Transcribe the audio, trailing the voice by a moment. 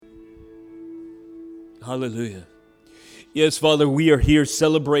Hallelujah. Yes, Father, we are here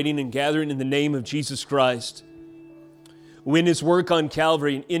celebrating and gathering in the name of Jesus Christ. In His work on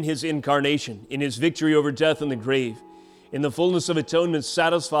Calvary, in His incarnation, in His victory over death and the grave, in the fullness of atonement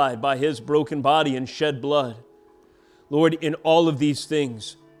satisfied by His broken body and shed blood. Lord, in all of these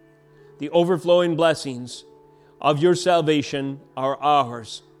things, the overflowing blessings of your salvation are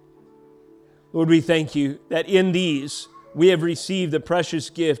ours. Lord, we thank you that in these we have received the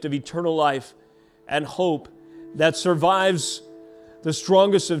precious gift of eternal life and hope that survives the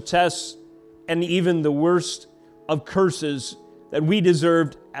strongest of tests and even the worst of curses that we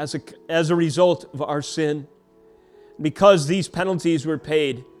deserved as a result of our sin. Because these penalties were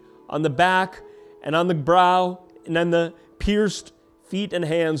paid on the back and on the brow and on the pierced feet and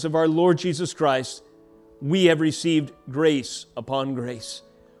hands of our Lord Jesus Christ, we have received grace upon grace.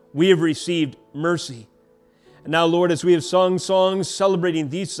 We have received mercy. And now, Lord, as we have sung songs celebrating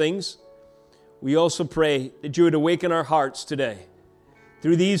these things, we also pray that you would awaken our hearts today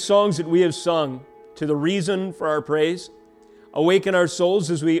through these songs that we have sung to the reason for our praise. Awaken our souls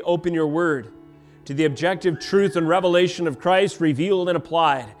as we open your word to the objective truth and revelation of Christ revealed and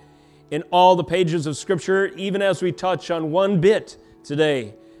applied in all the pages of Scripture, even as we touch on one bit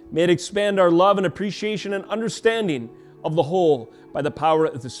today. May it expand our love and appreciation and understanding of the whole by the power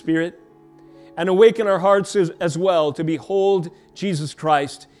of the Spirit. And awaken our hearts as well to behold Jesus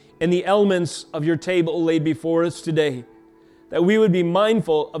Christ in the elements of your table laid before us today, that we would be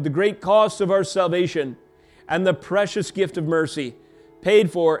mindful of the great cost of our salvation and the precious gift of mercy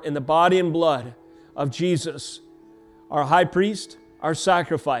paid for in the body and blood of Jesus, our high priest, our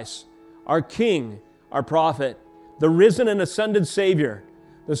sacrifice, our king, our prophet, the risen and ascended Savior,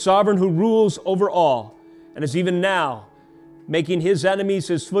 the sovereign who rules over all and is even now making his enemies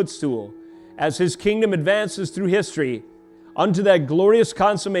his footstool as his kingdom advances through history unto that glorious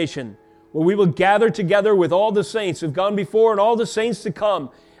consummation where we will gather together with all the saints who've gone before and all the saints to come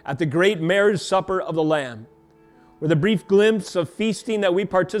at the great marriage supper of the Lamb, where the brief glimpse of feasting that we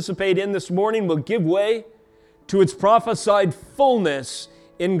participate in this morning will give way to its prophesied fullness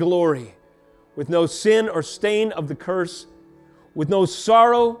in glory, with no sin or stain of the curse, with no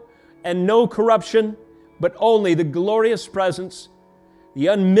sorrow and no corruption, but only the glorious presence, the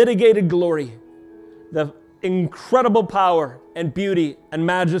unmitigated glory, the incredible power and beauty and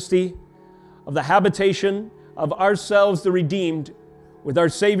majesty of the habitation of ourselves, the redeemed, with our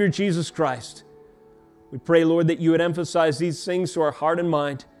Savior Jesus Christ. We pray, Lord, that you would emphasize these things to our heart and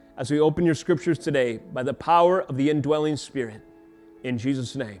mind as we open your Scriptures today by the power of the indwelling Spirit. In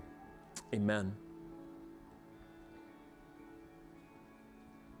Jesus' name, amen.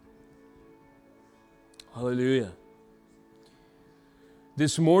 Hallelujah.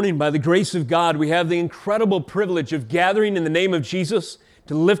 This morning, by the grace of God, we have the incredible privilege of gathering in the name of Jesus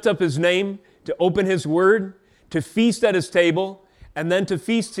to lift up His name, to open His Word, to feast at His table, and then to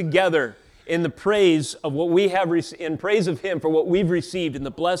feast together in the praise of what we have, in praise of Him for what we've received in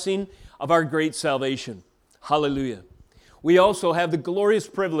the blessing of our great salvation. Hallelujah. We also have the glorious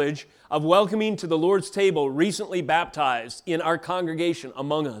privilege of welcoming to the Lord's table recently baptized in our congregation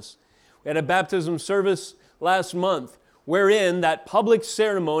among us. We had a baptism service last month wherein that public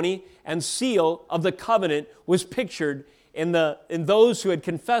ceremony and seal of the covenant was pictured in those who had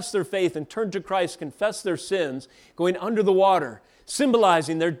confessed their faith and turned to Christ, confessed their sins, going under the water,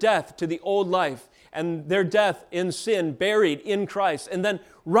 symbolizing their death to the old life and their death in sin, buried in Christ, and then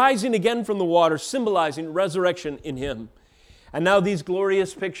rising again from the water, symbolizing resurrection in Him. And now these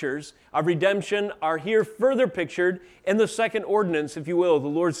glorious pictures of redemption are here further pictured in the second ordinance, if you will, the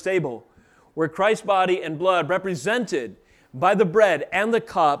Lord's table, where Christ's body and blood, represented by the bread and the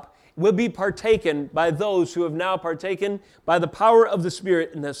cup, will be partaken by those who have now partaken by the power of the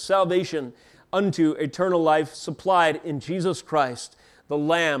Spirit in the salvation unto eternal life supplied in Jesus Christ, the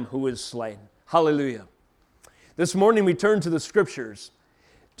Lamb who is slain. Hallelujah. This morning we turn to the Scriptures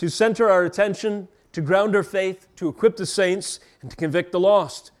to center our attention, to ground our faith, to equip the saints, and to convict the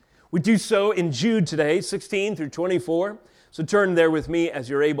lost. We do so in Jude today, 16 through 24. So turn there with me as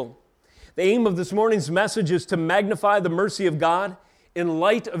you're able. The aim of this morning's message is to magnify the mercy of God in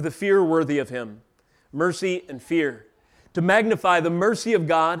light of the fear worthy of Him. Mercy and fear. To magnify the mercy of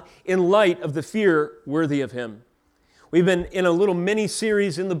God in light of the fear worthy of Him. We've been in a little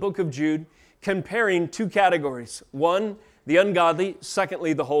mini-series in the book of Jude comparing two categories. One, the ungodly.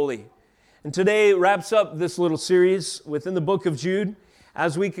 Secondly, the holy. And today wraps up this little series within the book of Jude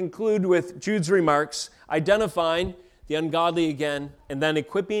as we conclude with Jude's remarks identifying the ungodly again, and then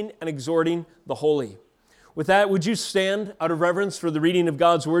equipping and exhorting the holy. With that, would you stand out of reverence for the reading of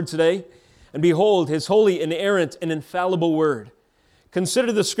God's Word today? And behold, His holy, inerrant, and infallible Word,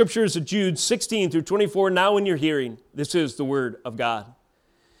 Consider the scriptures of Jude 16 through 24 now in your hearing. This is the word of God.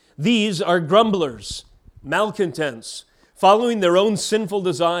 These are grumblers, malcontents, following their own sinful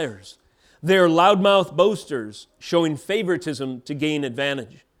desires. They are loudmouth boasters, showing favoritism to gain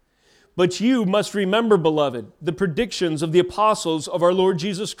advantage. But you must remember, beloved, the predictions of the apostles of our Lord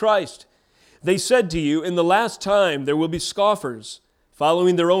Jesus Christ. They said to you, in the last time there will be scoffers,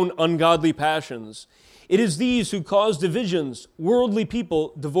 following their own ungodly passions. It is these who cause divisions, worldly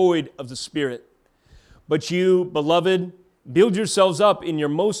people devoid of the Spirit. But you, beloved, build yourselves up in your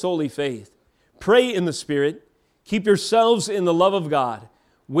most holy faith. Pray in the Spirit. Keep yourselves in the love of God,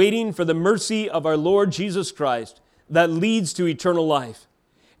 waiting for the mercy of our Lord Jesus Christ that leads to eternal life.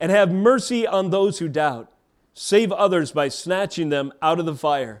 And have mercy on those who doubt. Save others by snatching them out of the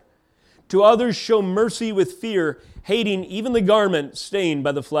fire. To others show mercy with fear, hating even the garment stained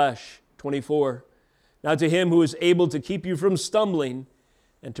by the flesh. 24. Now to him who is able to keep you from stumbling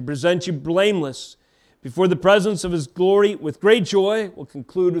and to present you blameless before the presence of his glory with great joy. We'll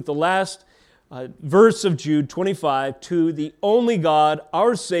conclude with the last verse of Jude 25. To the only God,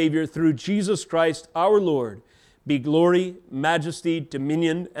 our Savior, through Jesus Christ our Lord, be glory, majesty,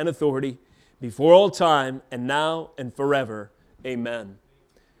 dominion, and authority before all time and now and forever. Amen.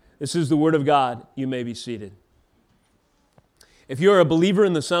 This is the word of God. You may be seated. If you're a believer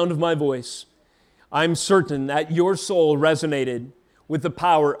in the sound of my voice, I'm certain that your soul resonated with the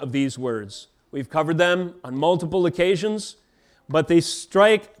power of these words. We've covered them on multiple occasions, but they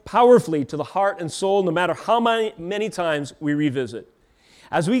strike powerfully to the heart and soul no matter how many times we revisit.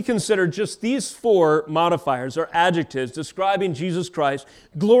 As we consider just these four modifiers or adjectives describing Jesus Christ,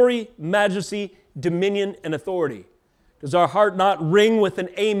 glory, majesty, dominion, and authority, does our heart not ring with an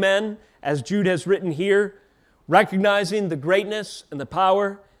amen, as Jude has written here, recognizing the greatness and the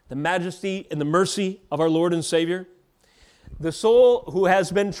power, the majesty and the mercy of our Lord and Savior? The soul who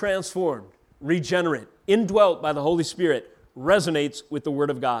has been transformed, regenerate, indwelt by the Holy Spirit, resonates with the Word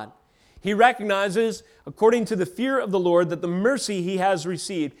of God. He recognizes, according to the fear of the Lord, that the mercy he has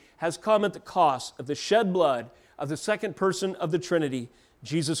received has come at the cost of the shed blood of the second person of the Trinity,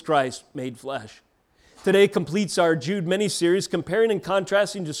 Jesus Christ made flesh. Today completes our Jude mini-series, comparing and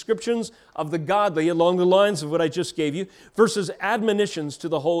contrasting descriptions of the godly along the lines of what I just gave you, versus admonitions to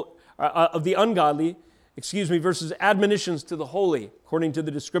the whole of the ungodly, versus admonitions to the holy, according to the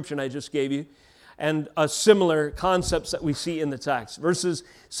description I just gave you, and similar concepts that we see in the text. Verses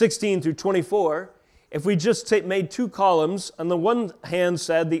 16 through 24, if we just made two columns, on the one hand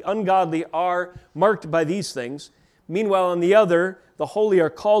said the ungodly are marked by these things, meanwhile on the other, the holy are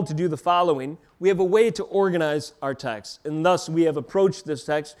called to do the following, we have a way to organize our text, and thus we have approached this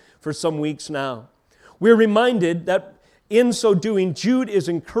text for some weeks now. We're reminded that in so doing, Jude is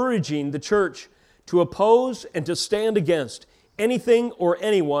encouraging the church to oppose and to stand against anything or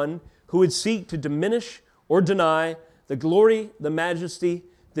anyone who would seek to diminish or deny the glory, the majesty,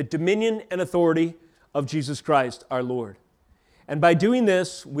 the dominion and authority of Jesus Christ our Lord. And by doing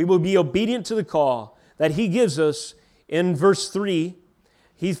this, we will be obedient to the call that he gives us in verse 3.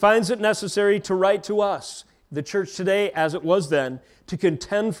 He finds it necessary to write to us, the church today as it was then, to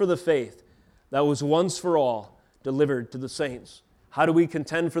contend for the faith that was once for all delivered to the saints. How do we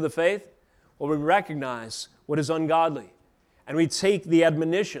contend for the faith? Well, we recognize what is ungodly, and we take the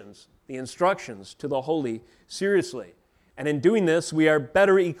admonitions, the instructions to the holy seriously. And in doing this, we are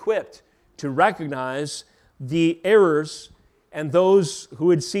better equipped to recognize the errors and those who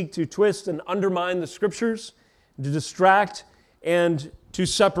would seek to twist and undermine the Scriptures, to distract and to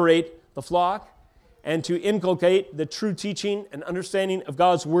separate the flock, and to inculcate the true teaching and understanding of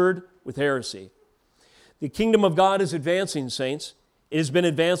God's Word with heresy. The kingdom of God is advancing, saints. It has been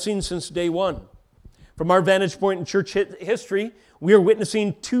advancing since day one. From our vantage point in church history, we are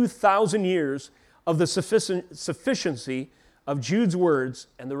witnessing 2,000 years of the sufficiency of Jude's words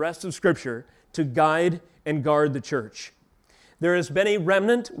and the rest of Scripture to guide and guard the church. There has been a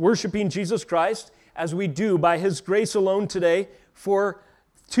remnant worshiping Jesus Christ, as we do by His grace alone today, for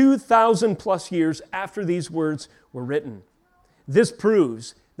 2,000 plus years after these words were written. This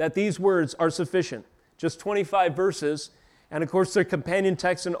proves that these words are sufficient. Just 25 verses, and of course their companion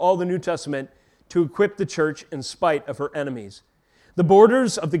text in all the New Testament, to equip the church in spite of her enemies. The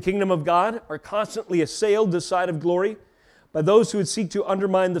borders of the kingdom of God are constantly assailed this side of glory by those who would seek to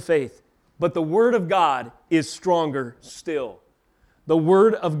undermine the faith. But the Word of God is stronger still. The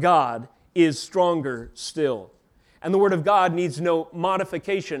Word of God is stronger still. And the Word of God needs no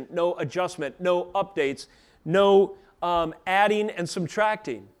modification, no adjustment, no updates, no adding and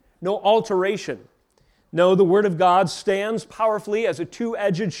subtracting, no alteration. No, the Word of God stands powerfully as a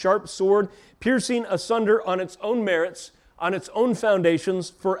two-edged sharp sword, piercing asunder on its own merits on its own foundations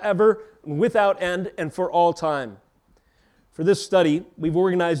forever, without end, and for all time. For this study, we've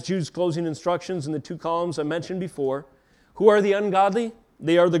organized Jude's closing instructions in the 2 columns I mentioned before. Who are the ungodly?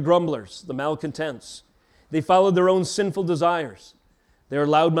 They are the grumblers, the malcontents. They follow their own sinful desires. They are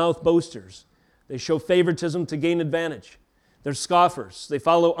loudmouth boasters. They show favoritism to gain advantage. They're scoffers. They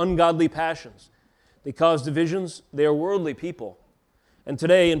follow ungodly passions. They cause divisions. They are worldly people. And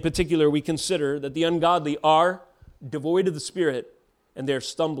today, in particular, we consider that the ungodly are devoid of the Spirit and they're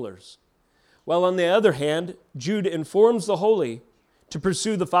stumblers. While on the other hand, Jude informs the holy to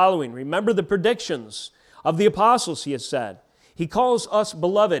pursue the following. Remember the predictions of the apostles, he has said. He calls us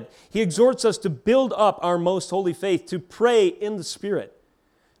beloved. He exhorts us to build up our most holy faith, to pray in the Spirit,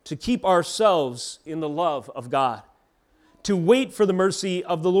 to keep ourselves in the love of God, to wait for the mercy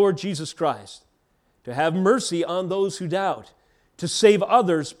of the Lord Jesus Christ, to have mercy on those who doubt, to save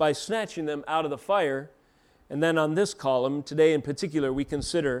others by snatching them out of the fire. And then on this column, today in particular, we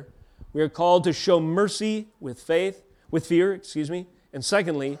are called to show mercy with fear, and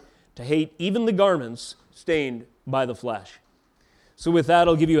secondly, to hate even the garments stained by the flesh. So with that,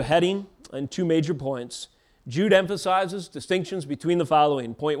 I'll give you a heading and 2 major points. Jude emphasizes distinctions between the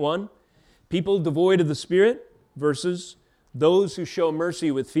following. Point 1, people devoid of the Spirit versus those who show mercy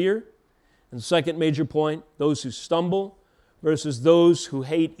with fear. And second major point, those who stumble versus those who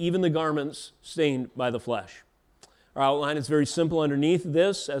hate even the garments stained by the flesh. Our outline is very simple. Underneath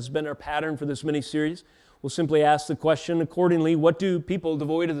this, as has been our pattern for this mini-series, we'll simply ask the question accordingly, what do people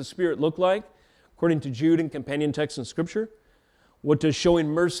devoid of the Spirit look like, according to Jude and companion texts in Scripture? What does showing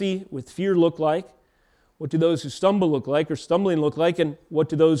mercy with fear look like? What do those who stumble look like, or stumbling look like? And what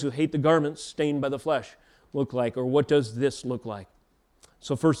do those who hate the garments stained by the flesh look like, or what does this look like?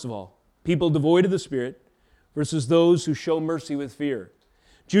 So first of all, people devoid of the Spirit versus those who show mercy with fear.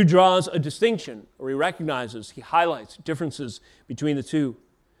 Jude draws a distinction, or he highlights differences between the two.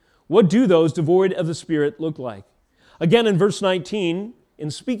 What do those devoid of the Spirit look like? Again, in verse 19,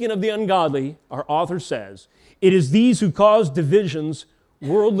 in speaking of the ungodly, our author says, it is these who cause divisions,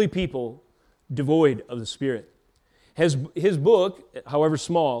 worldly people, devoid of the Spirit. His book, however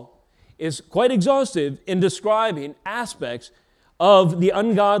small, is quite exhaustive in describing aspects of the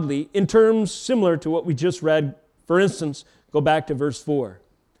ungodly in terms similar to what we just read. For instance, go back to verse 4.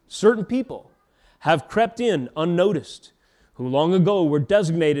 Certain people have crept in unnoticed, who long ago were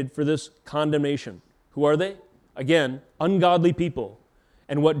designated for this condemnation. Who are they? Again, ungodly people.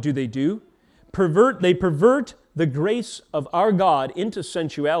 And what do? They pervert the grace of our God into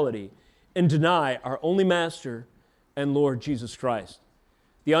sensuality and deny our only Master and Lord Jesus Christ.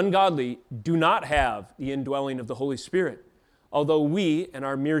 The ungodly do not have the indwelling of the Holy Spirit, although we and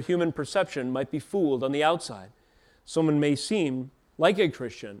our mere human perception might be fooled on the outside. Someone may seem like a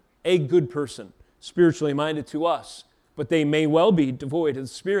Christian, a good person, spiritually minded to us, but they may well be devoid of the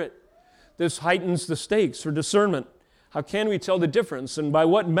Spirit. This heightens the stakes for discernment. How can we tell the difference, and by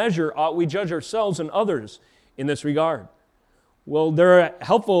what measure ought we judge ourselves and others in this regard? Well, there are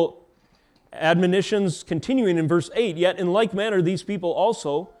helpful admonitions continuing in verse 8. Yet in like manner these people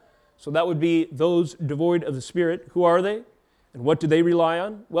also, so that would be those devoid of the Spirit. Who are they? And what do they rely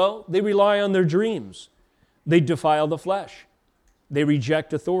on? Well, they rely on their dreams. They defile the flesh. They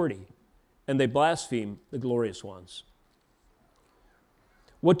reject authority. And they blaspheme the glorious ones.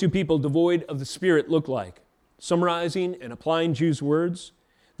 What do people devoid of the Spirit look like? Summarizing and applying Jude's words,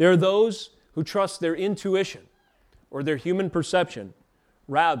 there are those who trust their intuition or their human perception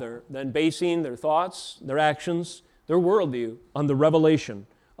rather than basing their thoughts, their actions, their worldview on the revelation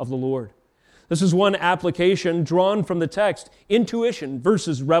of the Lord. This is one application drawn from the text, intuition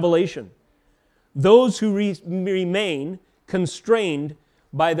versus revelation. Those who remain constrained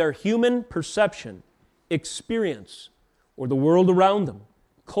by their human perception, experience, or the world around them,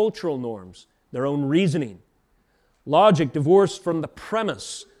 cultural norms, their own reasoning, logic divorced from the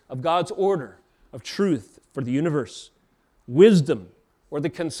premise of God's order of truth for the universe, wisdom, or the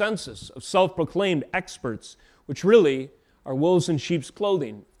consensus of self-proclaimed experts, which really are wolves in sheep's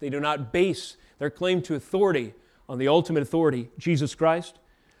clothing. They do not base their claim to authority on the ultimate authority, Jesus Christ.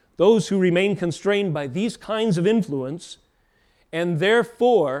 Those who remain constrained by these kinds of influence and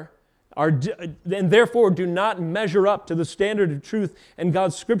therefore do not measure up to the standard of truth and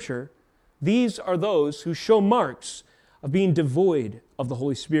God's Scripture, these are those who show marks of being devoid of the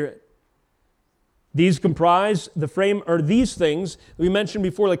Holy Spirit. These comprise these things we mentioned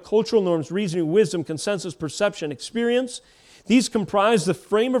before, like cultural norms, reasoning, wisdom, consensus, perception, experience. These comprise the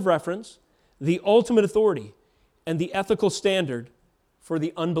frame of reference, the ultimate authority, and the ethical standard for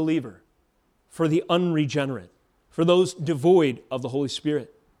the unbeliever, for the unregenerate, for those devoid of the Holy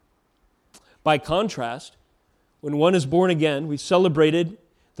Spirit. By contrast, when one is born again, we celebrated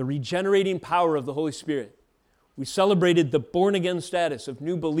the regenerating power of the Holy Spirit. We celebrated the born-again status of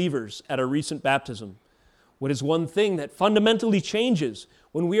new believers at our recent baptism. What is one thing that fundamentally changes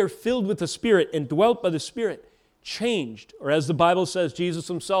when we are filled with the Spirit and dwelt by the Spirit? Changed, or as the Bible says, Jesus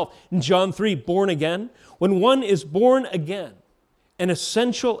himself in John 3, born again. When one is born again, an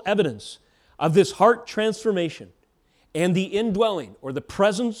essential evidence of this heart transformation and the indwelling or the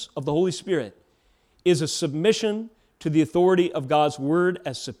presence of the Holy Spirit is a submission to the authority of God's Word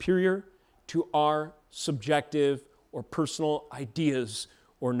as superior to our subjective or personal ideas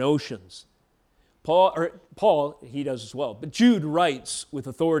or notions. Paul, he does as well, but Jude writes with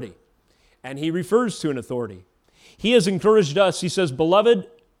authority, and he refers to an authority. He has encouraged us, he says, "Beloved,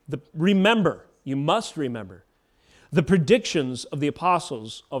 remember, you must remember, the predictions of the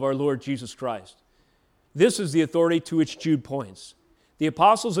apostles of our Lord Jesus Christ." This is the authority to which Jude points. The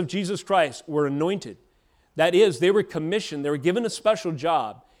apostles of Jesus Christ were anointed. That is, they were commissioned, they were given a special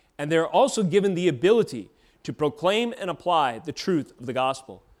job, and they're also given the ability to proclaim and apply the truth of the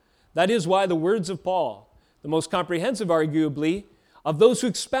gospel. That is why the words of Paul, the most comprehensive, arguably, of those who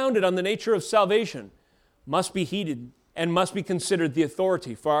expounded on the nature of salvation, must be heeded and must be considered the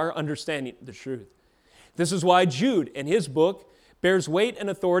authority for our understanding of the truth. This is why Jude, in his book, bears weight and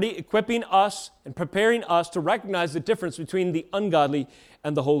authority, equipping us and preparing us to recognize the difference between the ungodly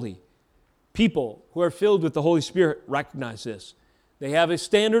and the holy. People who are filled with the Holy Spirit recognize this. They have a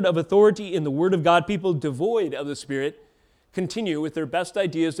standard of authority in the Word of God. People devoid of the Spirit continue with their best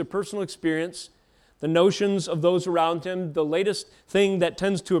ideas, their personal experience, the notions of those around them, the latest thing that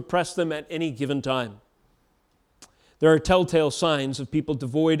tends to oppress them at any given time. There are telltale signs of people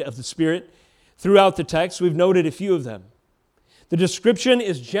devoid of the Spirit. Throughout the text, we've noted a few of them. The description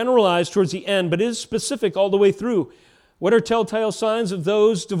is generalized towards the end, but it is specific all the way through. What are telltale signs of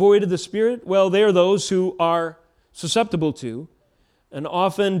those devoid of the Spirit? Well, they are those who are susceptible to and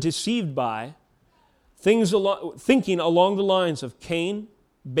often deceived by thinking along the lines of Cain,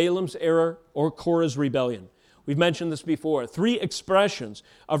 Balaam's error, or Korah's rebellion. We've mentioned this before. 3 expressions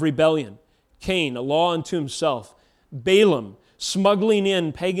of rebellion. Cain, a law unto himself. Balaam, smuggling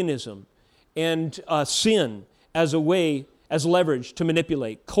in paganism and sin as a way, as leverage to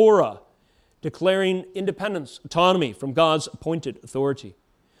manipulate. Korah, declaring independence, autonomy from God's appointed authority.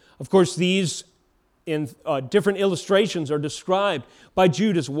 Of course, these in different illustrations are described by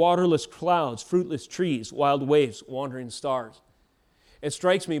Jude as waterless clouds, fruitless trees, wild waves, wandering stars. It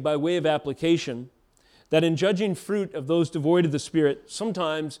strikes me by way of application that in judging fruit of those devoid of the Spirit,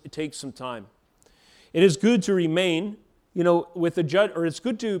 sometimes it takes some time. It is good to remain, with the judge, or it's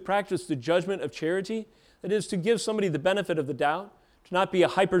good to practice the judgment of charity. That is to give somebody the benefit of the doubt, to not be a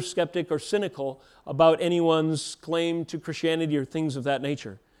hyper-skeptic or cynical about anyone's claim to Christianity or things of that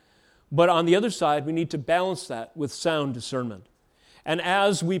nature. But on the other side, we need to balance that with sound discernment. And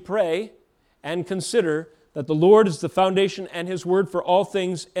as we pray and consider that the Lord is the foundation and His Word for all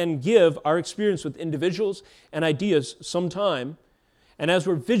things, and give our experience with individuals and ideas some time, and as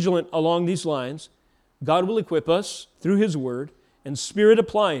we're vigilant along these lines, God will equip us through His Word and Spirit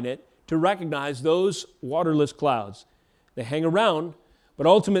applying it to recognize those waterless clouds. They hang around, but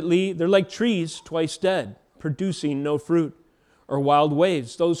ultimately they're like trees twice dead, producing no fruit. Or wild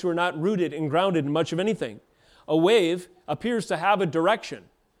waves, those who are not rooted and grounded in much of anything. A wave appears to have a direction,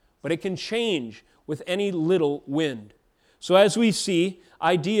 but it can change with any little wind. So as we see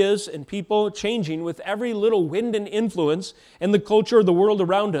ideas and people changing with every little wind and influence in the culture of the world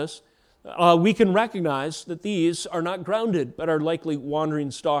around us, we can recognize that these are not grounded, but are likely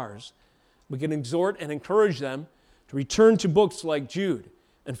wandering stars. We can exhort and encourage them to return to books like Jude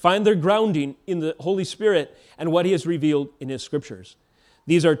and find their grounding in the Holy Spirit and what He has revealed in His Scriptures.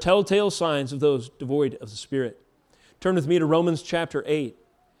 These are telltale signs of those devoid of the Spirit. Turn with me to Romans chapter 8.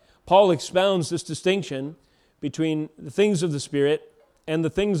 Paul expounds this distinction between the things of the Spirit and the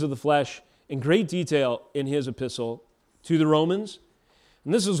things of the flesh in great detail in his epistle to the Romans.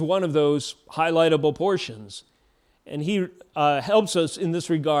 And this is one of those highlightable portions. And he helps us in this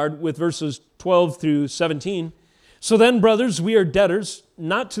regard with verses 12 through 17. So then, brothers, we are debtors,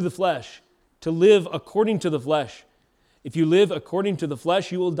 not to the flesh, to live according to the flesh. If you live according to the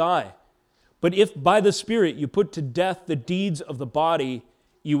flesh, you will die. But if by the Spirit you put to death the deeds of the body,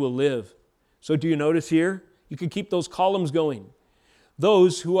 you will live. So do you notice here? You can keep those columns going.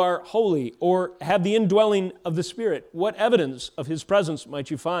 Those who are holy or have the indwelling of the Spirit, what evidence of His presence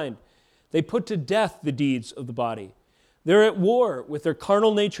might you find? They put to death the deeds of the body. They're at war with their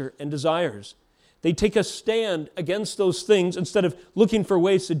carnal nature and desires. They take a stand against those things instead of looking for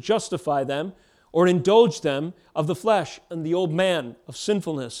ways to justify them or indulge them of the flesh and the old man of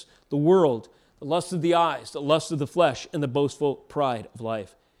sinfulness, the world, the lust of the eyes, the lust of the flesh, and the boastful pride of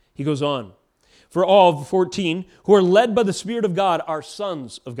life. He goes on. For all, 14, who are led by the Spirit of God are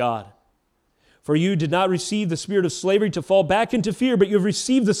sons of God. For you did not receive the spirit of slavery to fall back into fear, but you have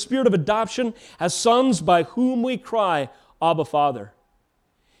received the spirit of adoption as sons, by whom we cry, Abba, Father.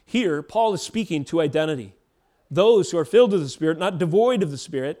 Here, Paul is speaking to identity. Those who are filled with the Spirit, not devoid of the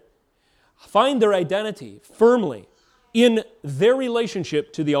Spirit, find their identity firmly in their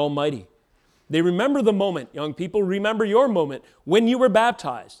relationship to the Almighty. They remember the moment, young people, remember your moment when you were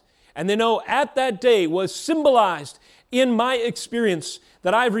baptized. And they know at that day was symbolized in my experience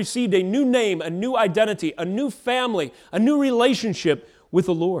that I've received a new name, a new identity, a new family, a new relationship with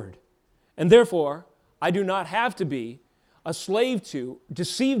the Lord. And therefore, I do not have to be a slave to,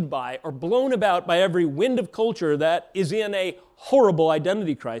 deceived by, or blown about by every wind of culture that is in a horrible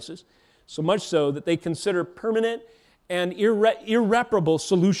identity crisis, so much so that they consider permanent and irreparable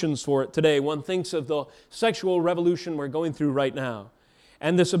solutions for it today. One thinks of the sexual revolution we're going through right now,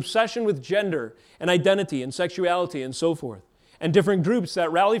 and this obsession with gender and identity and sexuality and so forth, and different groups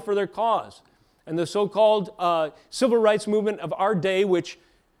that rally for their cause, and the so-called civil rights movement of our day, which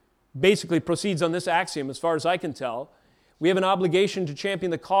basically proceeds on this axiom, as far as I can tell. We have an obligation to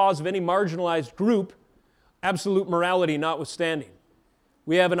champion the cause of any marginalized group, absolute morality notwithstanding.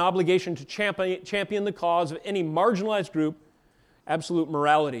 We have an obligation to champion the cause of any marginalized group, absolute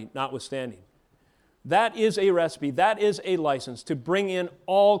morality notwithstanding. That is a recipe, that is a license to bring in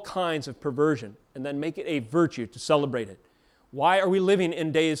all kinds of perversion and then make it a virtue to celebrate it. Why are we living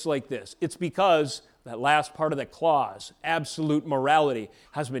in days like this? It's because that last part of the clause, absolute morality,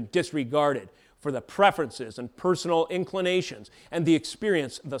 has been disregarded for the preferences and personal inclinations and the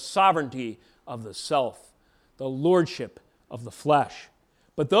experience of the sovereignty of the self, the lordship of the flesh.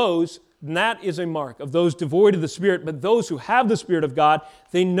 But those, and that is a mark of those devoid of the Spirit, but those who have the Spirit of God,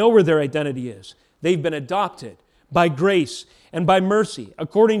 they know where their identity is. They've been adopted by grace and by mercy,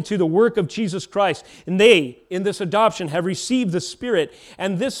 according to the work of Jesus Christ. And they, in this adoption, have received the Spirit,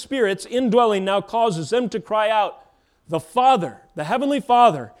 and this Spirit's indwelling now causes them to cry out, the Father, the Heavenly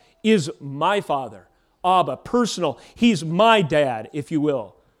Father, is my Father. Abba, personal. He's my dad, if you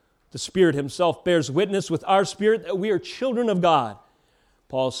will. The Spirit Himself bears witness with our spirit that we are children of God,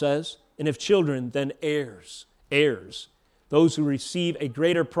 Paul says, and if children, then heirs. Heirs. Those who receive a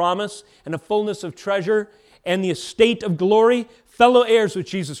greater promise and a fullness of treasure and the estate of glory, fellow heirs with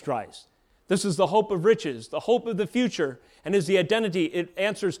Jesus Christ. This is the hope of riches, the hope of the future, and is the identity. It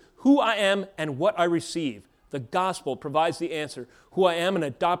answers who I am and what I receive. The gospel provides the answer. Who I am, an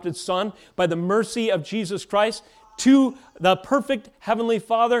adopted son, by the mercy of Jesus Christ, to the perfect Heavenly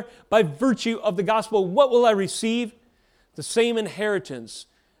Father, by virtue of the gospel. What will I receive? The same inheritance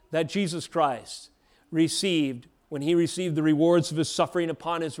that Jesus Christ received when He received the rewards of His suffering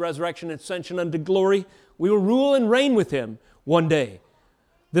upon His resurrection and ascension unto glory. We will rule and reign with Him one day.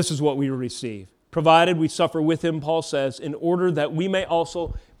 This is what we will receive, provided we suffer with Him, Paul says, in order that we may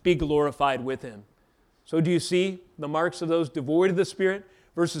also be glorified with Him. So do you see the marks of those devoid of the Spirit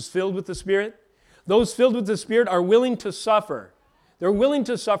versus filled with the Spirit? Those filled with the Spirit are willing to suffer. They're willing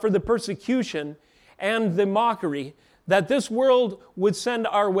to suffer the persecution and the mockery that this world would send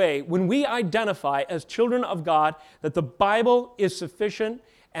our way when we identify as children of God that the Bible is sufficient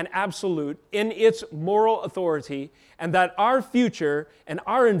and absolute in its moral authority, and that our future and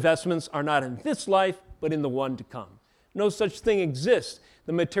our investments are not in this life, but in the one to come. No such thing exists,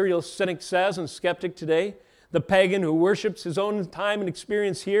 the material cynic says and skeptic today, the pagan who worships his own time and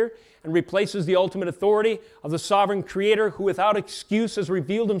experience here and replaces the ultimate authority of the sovereign Creator who without excuse has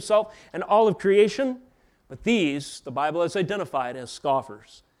revealed Himself and all of creation. But these, the Bible has identified as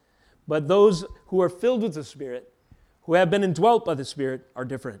scoffers. But those who are filled with the Spirit, who have been indwelt by the Spirit, are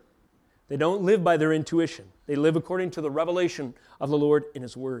different. They don't live by their intuition. They live according to the revelation of the Lord in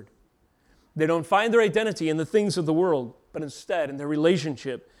His Word. They don't find their identity in the things of the world, but instead in their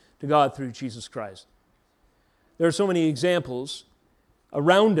relationship to God through Jesus Christ. There are so many examples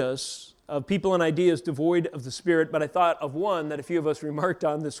around us of people and ideas devoid of the Spirit, but I thought of one that a few of us remarked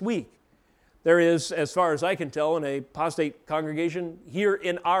on this week. There is, as far as I can tell, in a apostate congregation here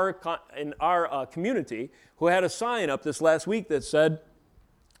in our community who had a sign up this last week that said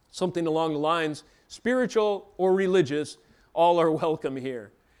something along the lines, spiritual or religious, all are welcome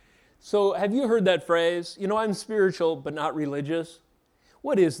here. So have you heard that phrase? You know, I'm spiritual but not religious.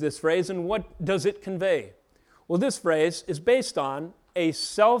 What is this phrase and what does it convey? Well, this phrase is based on a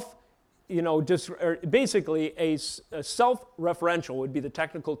basically a self-referential would be the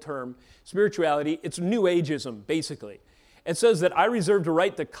technical term, spirituality. It's New Ageism, basically. It says that I reserve the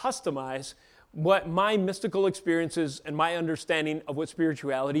right to customize what my mystical experiences and my understanding of what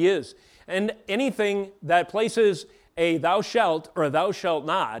spirituality is. And anything that places a thou shalt or a thou shalt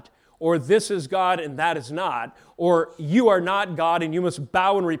not, or this is God and that is not, or you are not God and you must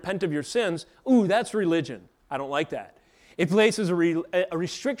bow and repent of your sins, ooh, that's religion. I don't like that. It places a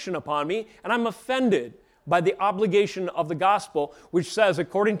restriction upon me, and I'm offended by the obligation of the gospel, which says,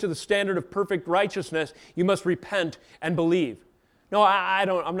 according to the standard of perfect righteousness, you must repent and believe. No,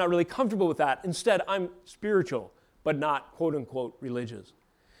 I'm not really comfortable with that. Instead, I'm spiritual, but not quote-unquote religious.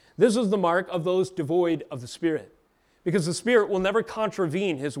 This is the mark of those devoid of the Spirit, because the Spirit will never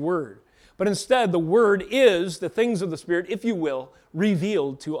contravene His Word. But instead, the Word is the things of the Spirit, if you will,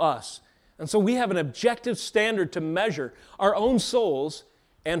 revealed to us. And so we have an objective standard to measure our own souls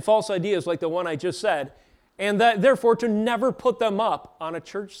and false ideas like the one I just said, and that therefore to never put them up on a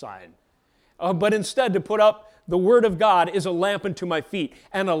church sign, but instead to put up the Word of God is a lamp unto my feet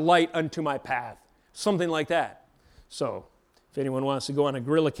and a light unto my path. Something like that. So, if anyone wants to go on a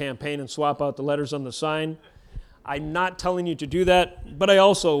guerrilla campaign and swap out the letters on the sign, I'm not telling you to do that, but I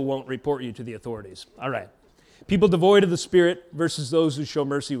also won't report you to the authorities. All right. People devoid of the Spirit versus those who show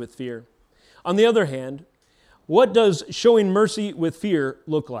mercy with fear. On the other hand, what does showing mercy with fear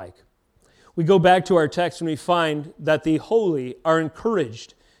look like? We go back to our text and we find that the holy are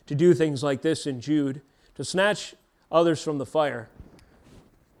encouraged to do things like this in Jude, to snatch others from the fire.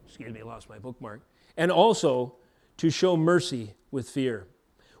 Excuse me, I lost my bookmark. And also to show mercy with fear.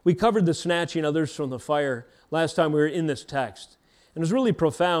 We covered the snatching others from the fire last time we were in this text. And it was really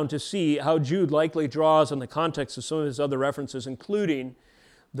profound to see how Jude likely draws on the context of some of his other references, including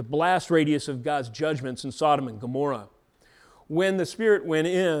the blast radius of God's judgments in Sodom and Gomorrah. When the Spirit went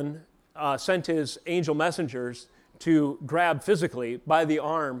in, sent His angel messengers to grab physically by the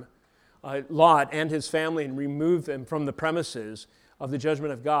arm Lot and his family and remove them from the premises of the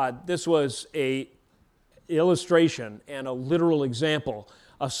judgment of God. This was an illustration and a literal example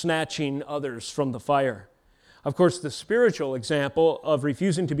of snatching others from the fire. Of course, the spiritual example of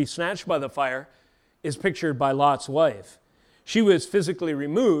refusing to be snatched by the fire is pictured by Lot's wife. She was physically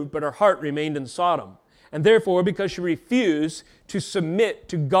removed, but her heart remained in Sodom. And therefore, because she refused to submit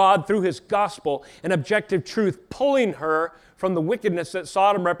to God through His gospel and objective truth, pulling her from the wickedness that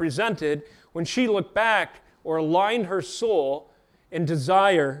Sodom represented, when she looked back or aligned her soul in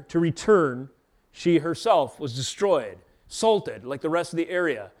desire to return, she herself was destroyed, salted like the rest of the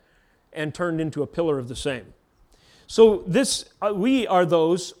area, and turned into a pillar of the same. So we are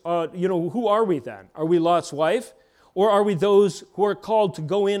those, who are we then? Are we Lot's wife? Or are we those who are called to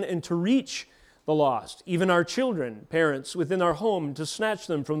go in and to reach the lost, even our children, parents within our home, to snatch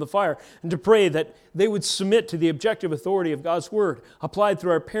them from the fire and to pray that they would submit to the objective authority of God's Word applied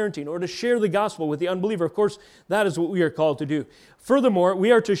through our parenting, or to share the gospel with the unbeliever? Of course, that is what we are called to do. Furthermore,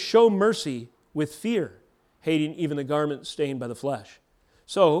 we are to show mercy with fear, hating even the garment stained by the flesh.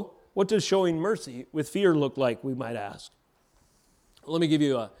 So, what does showing mercy with fear look like, we might ask? Let me give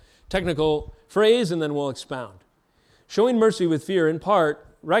you a technical phrase and then we'll expound. Showing mercy with fear, in part,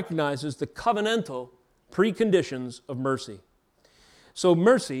 recognizes the covenantal preconditions of mercy. So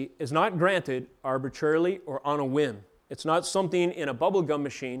mercy is not granted arbitrarily or on a whim. It's not something in a bubblegum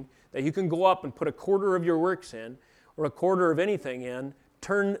machine that you can go up and put a quarter of your works in or a quarter of anything in,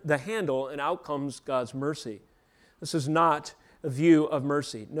 turn the handle, and out comes God's mercy. This is not a view of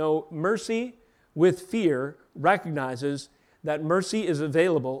mercy. No, mercy with fear recognizes that mercy is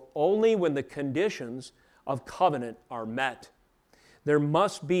available only when the conditions of covenant are met. There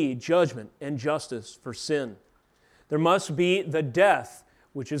must be judgment and justice for sin. There must be the death,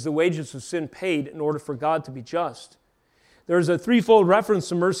 which is the wages of sin, paid in order for God to be just. There's a threefold reference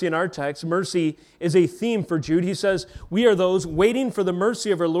to mercy in our text. Mercy is a theme for Jude. He says, we are those waiting for the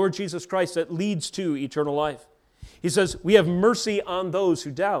mercy of our Lord Jesus Christ that leads to eternal life. He says, we have mercy on those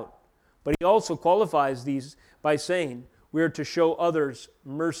who doubt. But he also qualifies these by saying, we are to show others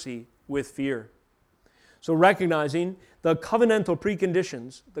mercy with fear. So recognizing the covenantal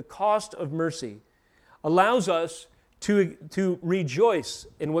preconditions, the cost of mercy, allows us to rejoice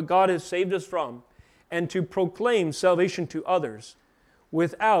in what God has saved us from and to proclaim salvation to others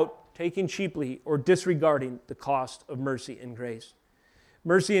without taking cheaply or disregarding the cost of mercy and grace.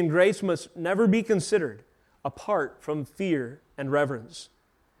 Mercy and grace must never be considered apart from fear and reverence.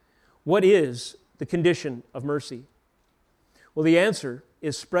 What is the condition of mercy? Well, the answer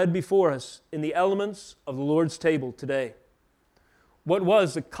is spread before us in the elements of the Lord's table today. What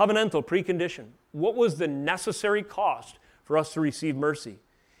was the covenantal precondition? What was the necessary cost for us to receive mercy?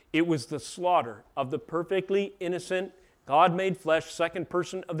 It was the slaughter of the perfectly innocent, God-made flesh, second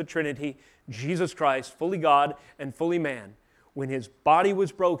person of the Trinity, Jesus Christ, fully God and fully man. When His body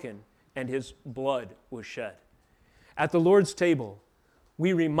was broken, and his blood was shed. At the Lord's table,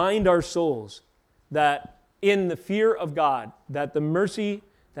 we remind our souls that in the fear of God, that the mercy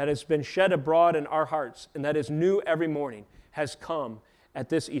that has been shed abroad in our hearts and that is new every morning has come at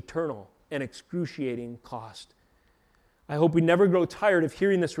this eternal and excruciating cost. I hope we never grow tired of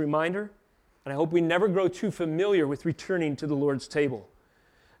hearing this reminder, and I hope we never grow too familiar with returning to the Lord's table.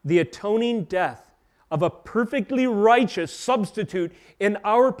 The atoning death of a perfectly righteous substitute in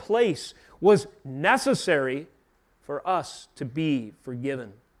our place was necessary for us to be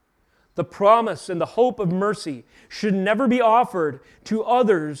forgiven. The promise and the hope of mercy should never be offered to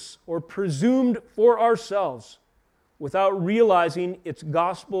others or presumed for ourselves without realizing its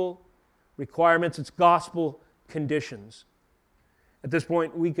gospel requirements, its gospel conditions. At this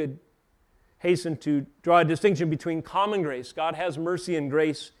point, we could hasten to draw a distinction between common grace. God has mercy and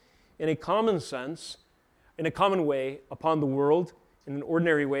grace in a common sense, in a common way upon the world, in an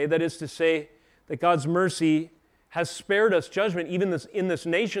ordinary way. That is to say that God's mercy has spared us judgment even in this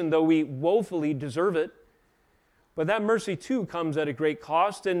nation, though we woefully deserve it. But that mercy too comes at a great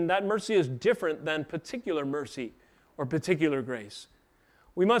cost, and that mercy is different than particular mercy or particular grace.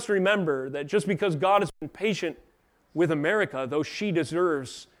 We must remember that just because God has been patient with America, though she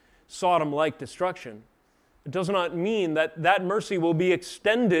deserves Sodom-like destruction, it does not mean that that mercy will be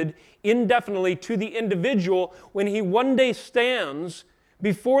extended indefinitely to the individual when he one day stands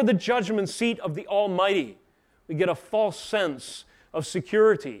before the judgment seat of the Almighty. We get a false sense of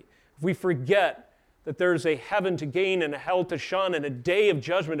security if we forget that there is a heaven to gain and a hell to shun and a day of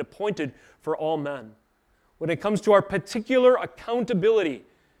judgment appointed for all men. When it comes to our particular accountability,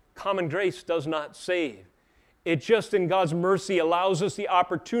 common grace does not save. It just, in God's mercy, allows us the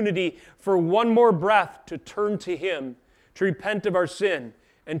opportunity for one more breath to turn to Him, to repent of our sin,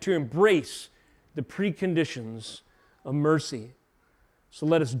 and to embrace the preconditions of mercy. So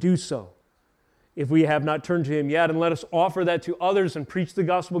let us do so if we have not turned to Him yet, and let us offer that to others and preach the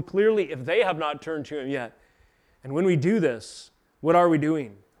gospel clearly if they have not turned to Him yet. And when we do this, what are we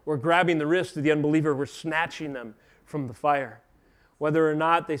doing? We're grabbing the wrist of the unbeliever. We're snatching them from the fire. Whether or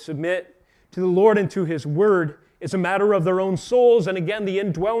not they submit to the Lord and to His Word is a matter of their own souls, and again, the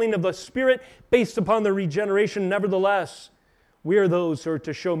indwelling of the Spirit based upon their regeneration. Nevertheless, we are those who are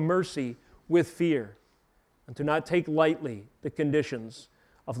to show mercy with fear and to not take lightly the conditions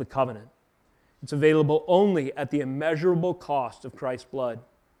of the covenant. It's available only at the immeasurable cost of Christ's blood.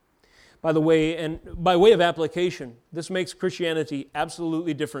 By the way, and by way of application, this makes Christianity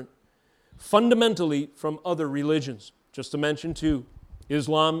absolutely different, fundamentally from other religions. Just to mention two,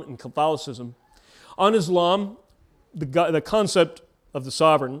 Islam and Catholicism. On Islam, the concept of the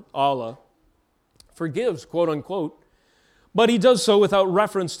sovereign, Allah, forgives, quote unquote, but He does so without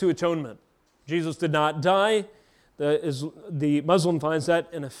reference to atonement. Jesus did not die. The Muslim finds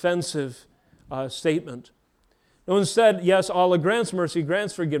that an offensive statement. No, instead, yes, Allah grants mercy,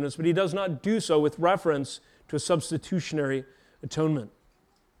 grants forgiveness, but He does not do so with reference to a substitutionary atonement.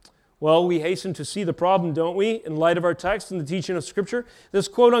 Well, we hasten to see the problem, don't we, in light of our text and the teaching of Scripture? This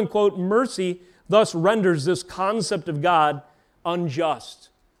quote-unquote mercy thus renders this concept of God unjust.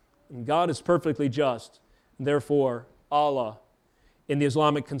 And God is perfectly just. And therefore, Allah, in the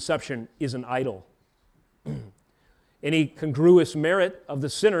Islamic conception, is an idol. Any congruous merit of the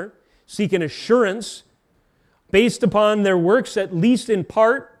sinner, seek an assurance based upon their works, at least in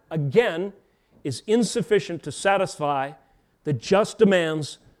part, again, is insufficient to satisfy the just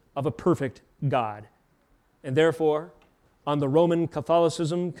demands of a perfect God. And therefore, on the Roman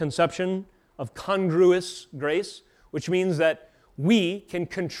Catholicism conception of congruous grace, which means that we can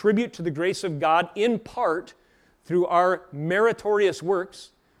contribute to the grace of God in part through our meritorious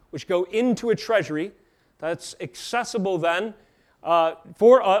works, which go into a treasury that's accessible then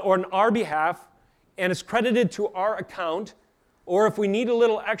or on our behalf, and is credited to our account, or if we need a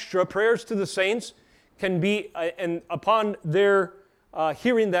little extra, prayers to the saints can be, and upon their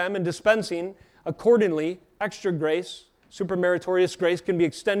hearing them and dispensing accordingly, extra grace, supermeritorious grace can be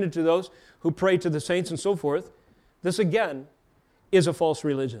extended to those who pray to the saints and so forth. This again is a false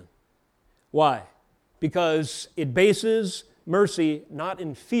religion. Why? Because it bases mercy not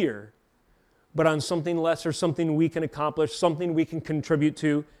in fear, but on something lesser, something we can accomplish, something we can contribute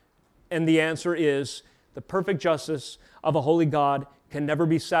to. And the answer is the perfect justice of a holy God can never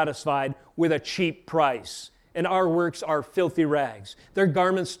be satisfied with a cheap price. And our works are filthy rags. They're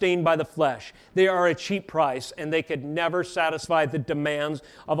garments stained by the flesh. They are a cheap price, and they could never satisfy the demands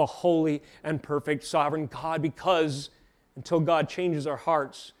of a holy and perfect sovereign God, because until God changes our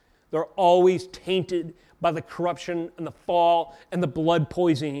hearts, they're always tainted by the corruption and the fall and the blood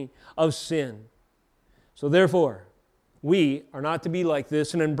poisoning of sin. So therefore, We are not to be like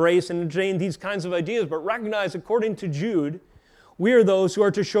this and embrace and entertain these kinds of ideas, but recognize, according to Jude, we are those who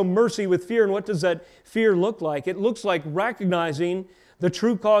are to show mercy with fear. And what does that fear look like? It looks like recognizing the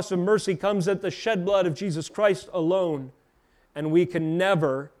true cost of mercy comes at the shed blood of Jesus Christ alone. And we can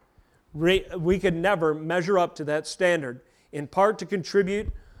never measure up to that standard, in part to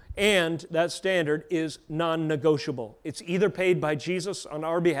contribute, and that standard is non-negotiable. It's either paid by Jesus on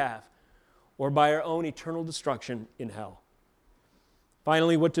our behalf or by our own eternal destruction in hell.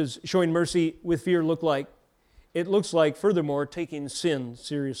 Finally, what does showing mercy with fear look like? It looks like, furthermore, taking sin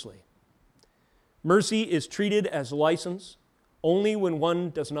seriously. Mercy is treated as license only when one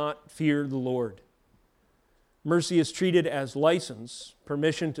does not fear the Lord. Mercy is treated as license,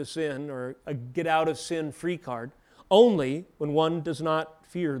 permission to sin, or a get-out-of-sin-free card, only when one does not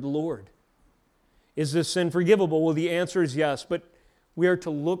fear the Lord. Is this sin forgivable? Well, the answer is yes, but we are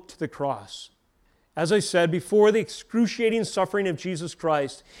to look to the cross. As I said before, the excruciating suffering of Jesus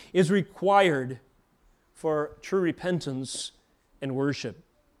Christ is required for true repentance and worship.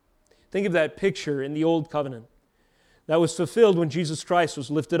 Think of that picture in the Old Covenant that was fulfilled when Jesus Christ was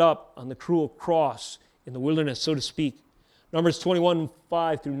lifted up on the cruel cross in the wilderness, so to speak. Numbers 21,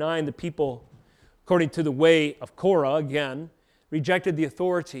 5 through 9, the people, according to the way of Korah, again, rejected the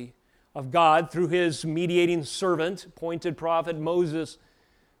authority of God through his mediating servant, appointed prophet Moses,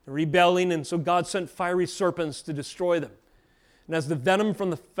 rebelling, and so God sent fiery serpents to destroy them. And as the venom from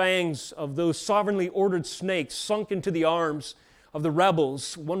the fangs of those sovereignly ordered snakes sunk into the arms of the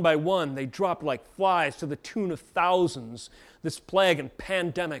rebels, one by one, they dropped like flies to the tune of thousands. This plague and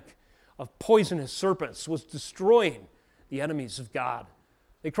pandemic of poisonous serpents was destroying the enemies of God.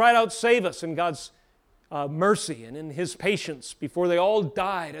 They cried out, "Save us," in God's mercy and in his patience before they all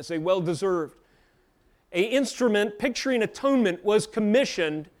died as they well deserved. An instrument picturing atonement was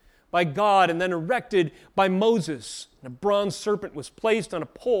commissioned by God and then erected by Moses. And a bronze serpent was placed on a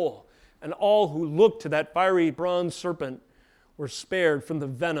pole, and all who looked to that fiery bronze serpent were spared from the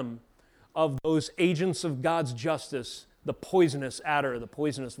venom of those agents of God's justice, the poisonous adder, the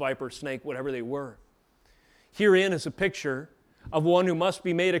poisonous viper, snake, whatever they were. Herein is a picture of one who must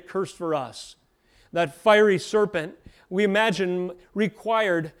be made a curse for us. That fiery serpent, we imagine,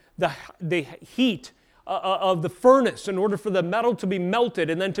 required the heat of the furnace in order for the metal to be melted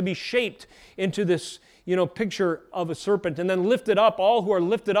and then to be shaped into this, picture of a serpent and then lifted up. All who are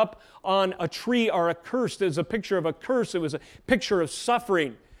lifted up on a tree are accursed. It's a picture of a curse. It was a picture of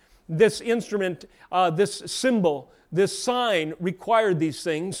suffering. This instrument, this symbol, this sign required these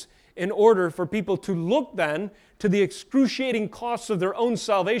things in order for people to look then to the excruciating costs of their own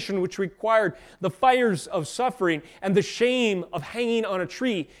salvation, which required the fires of suffering and the shame of hanging on a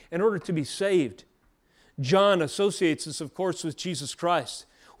tree in order to be saved. John associates this, of course, with Jesus Christ,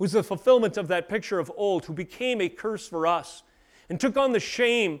 who was the fulfillment of that picture of old, who became a curse for us and took on the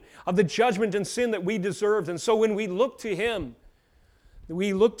shame of the judgment and sin that we deserved. And so when we look to him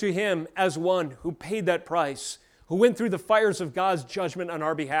as one who paid that price, who went through the fires of God's judgment on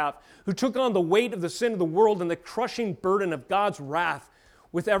our behalf, who took on the weight of the sin of the world and the crushing burden of God's wrath,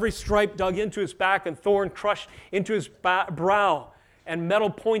 with every stripe dug into his back and thorn crushed into his brow, and metal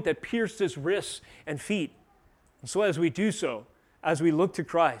point that pierced his wrists and feet. And so as we do so, as we look to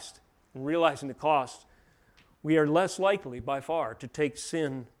Christ and realizing the cost, we are less likely by far to take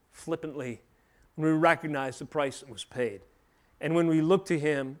sin flippantly when we recognize the price that was paid. And when we look to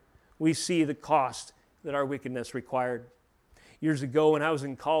him, we see the cost that our wickedness required. Years ago when I was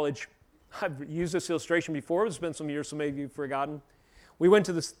in college, I've used this illustration before. It's been some years, so maybe you've forgotten. We went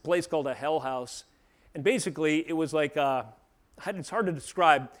to this place called a hell house. And basically, it was like, it's hard to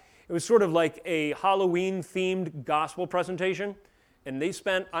describe. It was sort of like a Halloween-themed gospel presentation. And they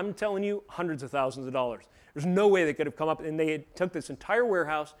spent, I'm telling you, hundreds of thousands of dollars. There's no way they could have come up. And they took this entire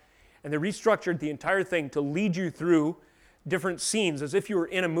warehouse and they restructured the entire thing to lead you through different scenes as if you were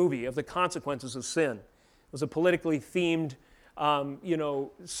in a movie of the consequences of sin. It was a politically themed,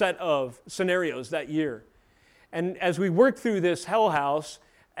 set of scenarios that year. And as we worked through this hell house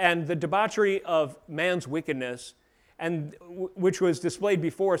and the debauchery of man's wickedness, and which was displayed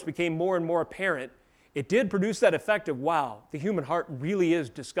before us, became more and more apparent, it did produce that effect of, wow, the human heart really is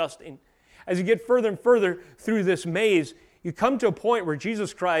disgusting. As you get further and further through this maze, you come to a point where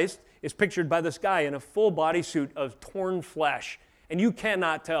Jesus Christ is pictured by this guy in a full bodysuit of torn flesh, and you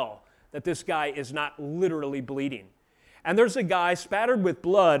cannot tell that this guy is not literally bleeding. And there's a guy spattered with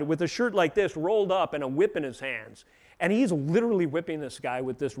blood with a shirt like this rolled up and a whip in his hands, and he's literally whipping this guy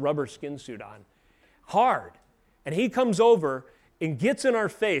with this rubber skin suit on. Hard. And he comes over and gets in our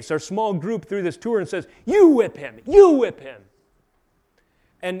face, our small group through this tour, and says, "You whip him, you whip him."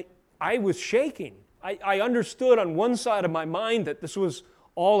 And I was shaking I understood on one side of my mind that this was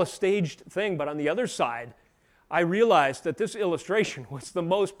all a staged thing, but on the other side, I realized that this illustration was the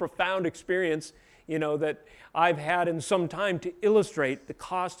most profound experience, that I've had in some time to illustrate the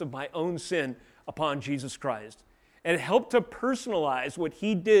cost of my own sin upon Jesus Christ. And it helped to personalize what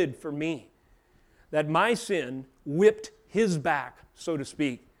he did for me, that my sin whipped his back, so to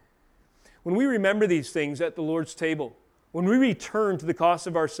speak. When we remember these things at the Lord's table, when we return to the cost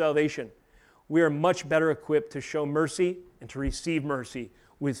of our salvation, we are much better equipped to show mercy and to receive mercy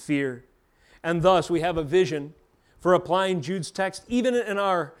with fear. And thus, we have a vision for applying Jude's text even in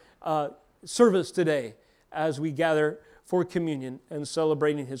our service today as we gather for communion and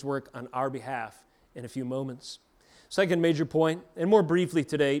celebrating his work on our behalf in a few moments. Second major point, and more briefly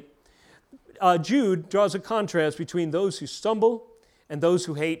today, Jude draws a contrast between those who stumble and those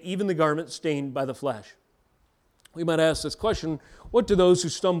who hate even the garment stained by the flesh. We might ask this question, what do those who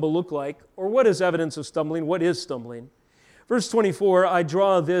stumble look like? Or what is evidence of stumbling? What is stumbling? Verse 24, I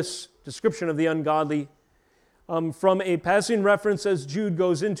draw this description of the ungodly from a passing reference as Jude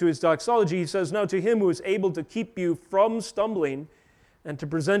goes into his doxology. He says, now to him who is able to keep you from stumbling and to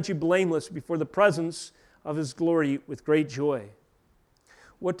present you blameless before the presence of his glory with great joy.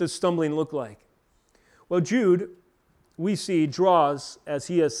 What does stumbling look like? Well, Jude, we see, draws, as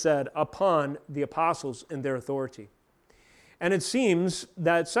he has said, upon the apostles and their authority. And it seems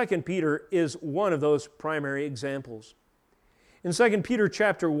that 2 Peter is one of those primary examples. In 2 Peter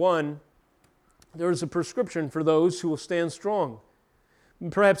chapter 1, there is a prescription for those who will stand strong.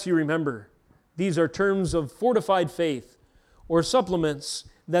 Perhaps you remember, these are terms of fortified faith or supplements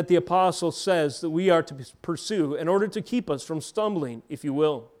that the apostle says that we are to pursue in order to keep us from stumbling, if you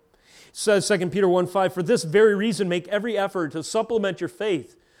will. It says 2 Peter 1:5, for this very reason make every effort to supplement your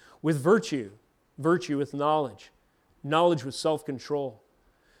faith with virtue, virtue with knowledge, knowledge with self-control,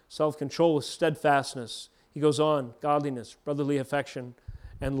 self-control with steadfastness. He goes on, godliness, brotherly affection,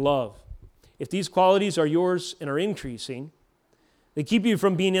 and love. If these qualities are yours and are increasing, they keep you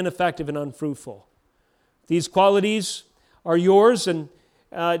from being ineffective and unfruitful. These qualities are yours, and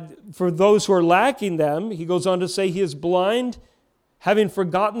for those who are lacking them, he goes on to say he is blind, having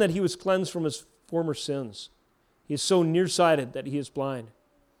forgotten that he was cleansed from his former sins. He is so nearsighted that he is blind.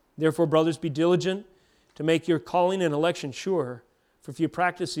 Therefore, brothers, be diligent to make your calling and election sure, for if you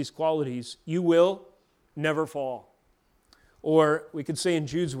practice these qualities, you will never fall. Or we could say in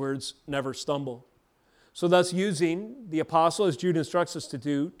Jude's words, never stumble. So thus using the apostle, as Jude instructs us to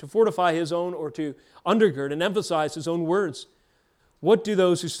do, to fortify his own or to undergird and emphasize his own words. What do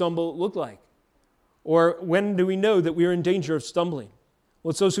those who stumble look like? Or when do we know that we are in danger of stumbling? Well,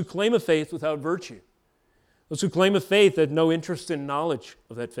 it's those who claim a faith without virtue. Those who claim a faith that have no interest in knowledge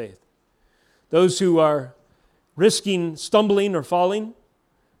of that faith. Those who are risking stumbling or falling,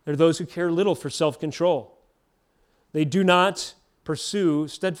 they're those who care little for self-control. They do not pursue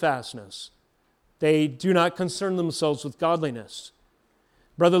steadfastness. They do not concern themselves with godliness.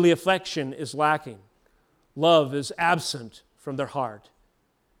 Brotherly affection is lacking. Love is absent from their heart.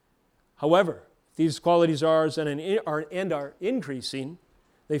 However, if these qualities are ours and are increasing,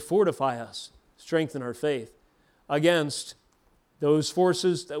 they fortify us, strengthen our faith against those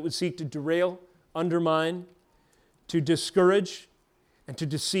forces that would seek to derail, undermine, to discourage, and to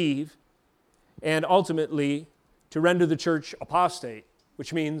deceive, and ultimately to render the church apostate,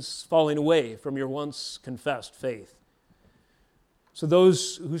 which means falling away from your once confessed faith. So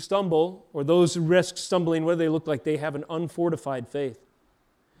those who stumble, or those who risk stumbling, what do they look like? They have an unfortified faith.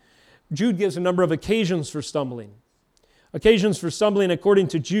 Jude gives a number of occasions for stumbling. Occasions for stumbling, according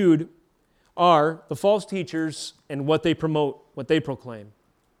to Jude, are the false teachers and what they promote, what they proclaim.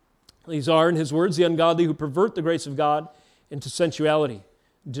 These are, in his words, the ungodly who pervert the grace of God into sensuality,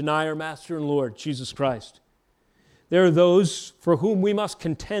 deny our Master and Lord, Jesus Christ. There are those for whom we must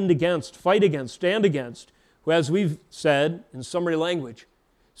contend against, fight against, stand against, who, as we've said in summary language,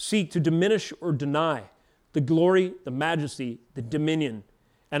 seek to diminish or deny the glory, the majesty, the dominion,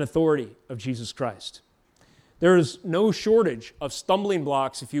 and authority of Jesus Christ. There is no shortage of stumbling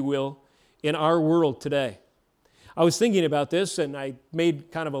blocks, if you will, in our world today. I was thinking about this, and I made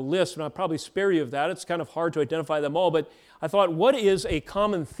kind of a list, and I'll probably spare you of that. It's kind of hard to identify them all, but I thought, what is a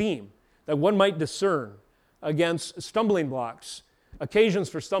common theme that one might discern against stumbling blocks, occasions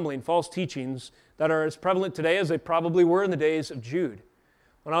for stumbling, false teachings that are as prevalent today as they probably were in the days of Jude?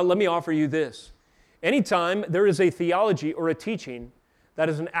 Well, let me offer you this. Anytime there is a theology or a teaching that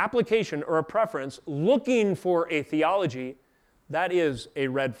is an application or a preference looking for a theology, that is a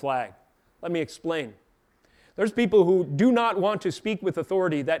red flag. Let me explain. There's people who do not want to speak with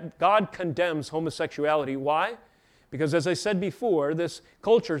authority that God condemns homosexuality. Why? Because as I said before, this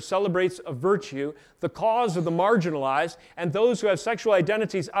culture celebrates a virtue, the cause of the marginalized, and those who have sexual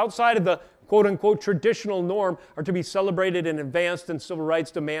identities outside of the quote-unquote traditional norm are to be celebrated and advanced, and civil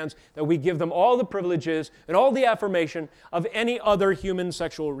rights demands that we give them all the privileges and all the affirmation of any other human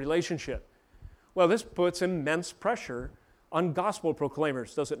sexual relationship. Well, this puts immense pressure on gospel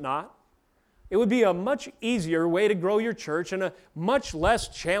proclaimers, does it not? It would be a much easier way to grow your church and a much less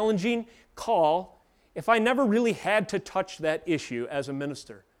challenging call if I never really had to touch that issue as a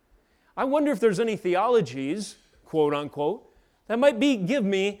minister. I wonder if there's any theologies, quote unquote, that might give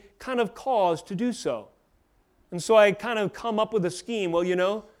me kind of cause to do so. And so I kind of come up with a scheme. Well,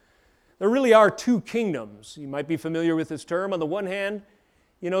 there really are two kingdoms. You might be familiar with this term. On the one hand,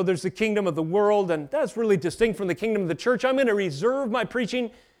 there's the kingdom of the world, and that's really distinct from the kingdom of the church. I'm going to reserve my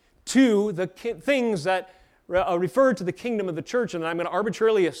preaching to the things that refer to the kingdom of the church, and I'm going to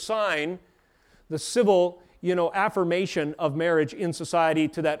arbitrarily assign the civil, affirmation of marriage in society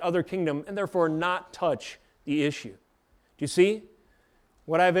to that other kingdom, and therefore not touch the issue. Do you see?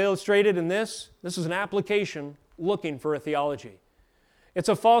 What I've illustrated in this is an application looking for a theology. It's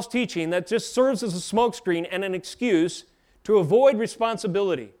a false teaching that just serves as a smokescreen and an excuse to avoid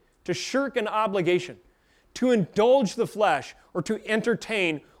responsibility, to shirk an obligation, to indulge the flesh, or to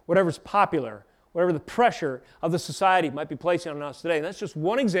entertain whatever's popular, whatever the pressure of the society might be placing on us today. And that's just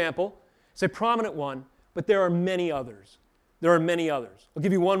one example. It's a prominent one, but there are many others. I'll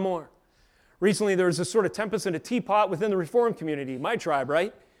give you one more. Recently, there was this sort of tempest in a teapot within the Reformed community, my tribe,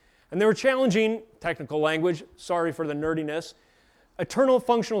 right? And they were challenging, technical language, sorry for the nerdiness, eternal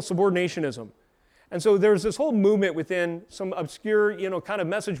functional subordinationism. And so there's this whole movement within some obscure, kind of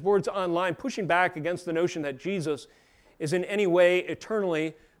message boards online pushing back against the notion that Jesus is in any way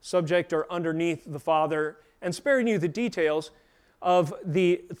eternally subject or underneath the Father, and sparing you the details of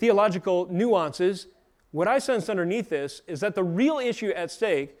the theological nuances. What I sensed underneath this is that the real issue at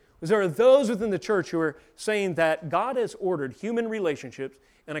stake was there are those within the church who are saying that God has ordered human relationships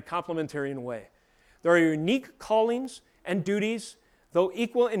in a complementarian way. There are unique callings and duties, though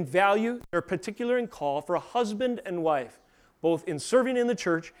equal in value, they're particular in call for a husband and wife, both in serving in the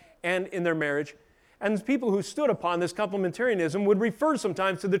church and in their marriage. And people who stood upon this complementarianism would refer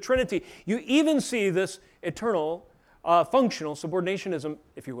sometimes to the Trinity. You even see this eternal, functional subordinationism,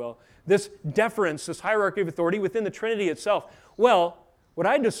 if you will, this deference, this hierarchy of authority within the Trinity itself. Well, what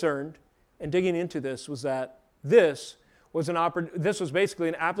I discerned in digging into this was that this was basically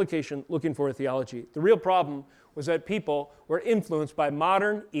an application looking for a theology. The real problem was that people were influenced by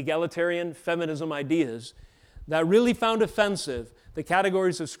modern egalitarian feminism ideas that really found offensive the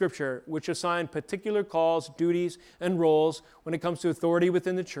categories of Scripture which assign particular calls, duties, and roles when it comes to authority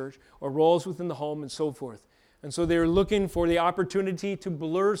within the church or roles within the home and so forth. And so they were looking for the opportunity to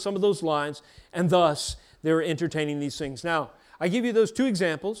blur some of those lines, and thus they were entertaining these things. Now, I give you those two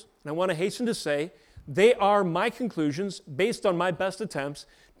examples, and I want to hasten to say they are my conclusions based on my best attempts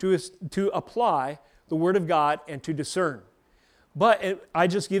to apply the Word of God and to discern. But I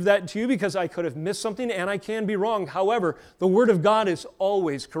just give that to you because I could have missed something and I can be wrong. However, the Word of God is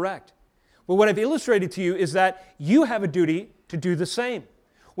always correct. But what I've illustrated to you is that you have a duty to do the same.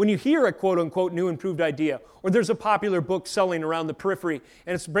 When you hear a quote-unquote new improved idea, or there's a popular book selling around the periphery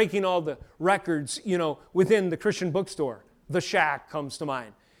and it's breaking all the records, within the Christian bookstore, The Shack comes to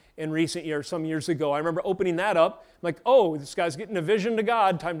mind in recent years, some years ago. I remember opening that up, like, oh, this guy's getting a vision of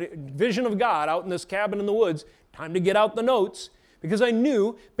God out in this cabin in the woods, time to get out the notes, because I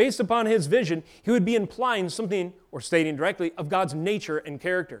knew, based upon his vision, he would be implying something, or stating directly, of God's nature and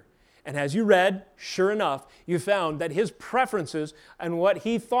character. And as you read, sure enough, you found that his preferences and what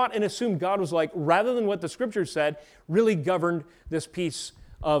he thought and assumed God was like, rather than what the Scripture said, really governed this piece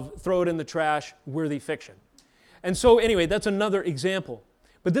of throw it in the trash, worthy fiction. And so anyway, that's another example.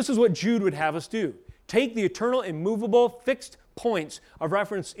 But this is what Jude would have us do. Take the eternal, immovable, fixed points of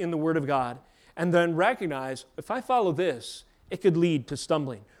reference in the Word of God, and then recognize, if I follow this, it could lead to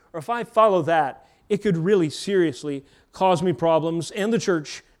stumbling. Or if I follow that, it could really seriously cause me problems and the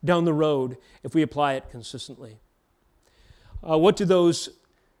church down the road if we apply it consistently. What do those,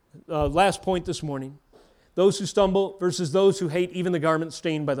 last point this morning, those who stumble versus those who hate even the garment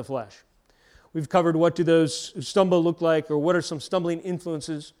stained by the flesh. We've covered what do those who stumble look like, or what are some stumbling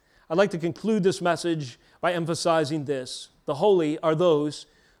influences. I'd like to conclude this message by emphasizing this. The holy are those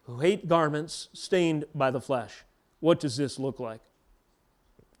who hate garments stained by the flesh. What does this look like?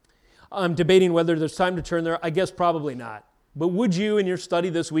 I'm debating whether there's time to turn there. I guess probably not. But would you, in your study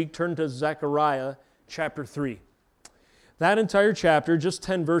this week, turn to Zechariah chapter 3? That entire chapter, just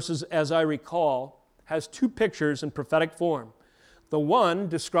 10 verses as I recall, has two pictures in prophetic form. The one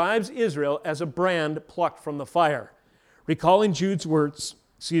describes Israel as a brand plucked from the fire. Recalling Jude's words,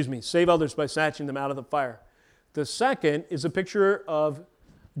 save others by snatching them out of the fire. The second is a picture of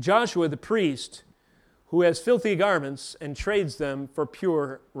Joshua the priest who has filthy garments and trades them for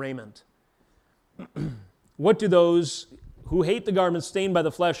pure raiment. What do those who hate the garments stained by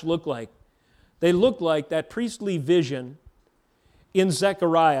the flesh look like? They look like that priestly vision in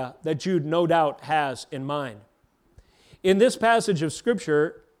Zechariah that Jude no doubt has in mind. In this passage of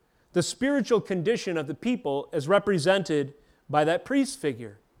Scripture, the spiritual condition of the people is represented by that priest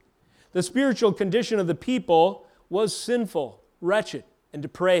figure. The spiritual condition of the people was sinful, wretched, and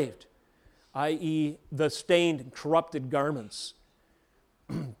depraved, i.e., the stained and corrupted garments.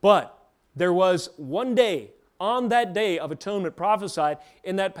 But there was one day, on that day of atonement prophesied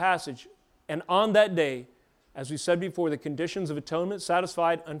in that passage, and on that day, as we said before, the conditions of atonement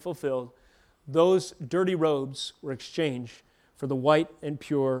satisfied and fulfilled, those dirty robes were exchanged for the white and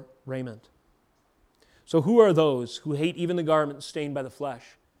pure raiment. So who are those who hate even the garment stained by the flesh?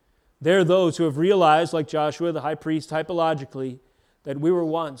 They're those who have realized, like Joshua the high priest typologically, that we were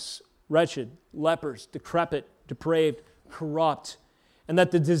once wretched, lepers, decrepit, depraved, corrupt, and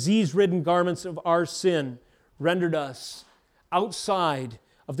that the disease-ridden garments of our sin rendered us outside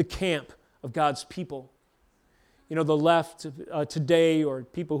of the camp of God's people. You know, the left today, or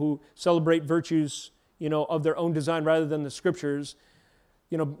people who celebrate virtues, of their own design rather than the Scriptures,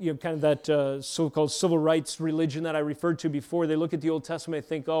 kind of that so-called civil rights religion that I referred to before, they look at the Old Testament and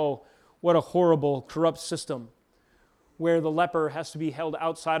think, oh, what a horrible, corrupt system where the leper has to be held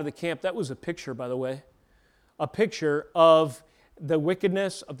outside of the camp. That was a picture, by the way, a picture of the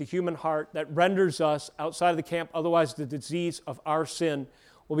wickedness of the human heart that renders us outside of the camp. Otherwise, the disease of our sin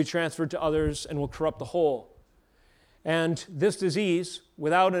will be transferred to others and will corrupt the whole. And this disease,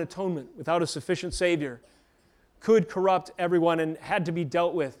 without an atonement, without a sufficient Savior, could corrupt everyone and had to be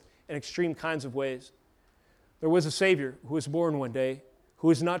dealt with in extreme kinds of ways. There was a Savior who was born one day who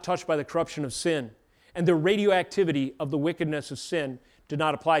was not touched by the corruption of sin, and the radioactivity of the wickedness of sin did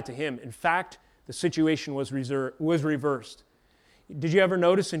not apply to him. In fact, the situation was reversed. Did you ever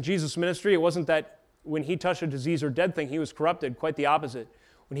notice in Jesus' ministry, it wasn't that when he touched a diseased or dead thing, he was corrupted, quite the opposite.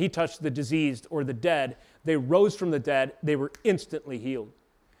 When he touched the diseased or the dead, they rose from the dead, they were instantly healed.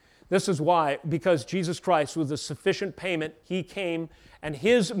 This is why, because Jesus Christ was a sufficient payment, he came, and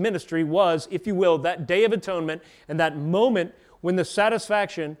his ministry was, if you will, that day of atonement, and that moment when the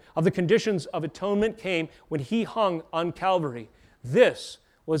satisfaction of the conditions of atonement came, when he hung on Calvary. This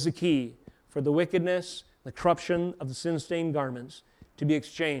was the key for the wickedness, the corruption of the sin-stained garments to be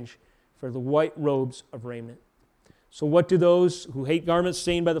exchanged for the white robes of raiment. So what do those who hate garments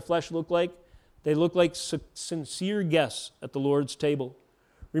stained by the flesh look like? They look like sincere guests at the Lord's table.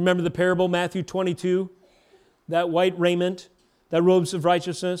 Remember the parable, Matthew 22? That white raiment, that robes of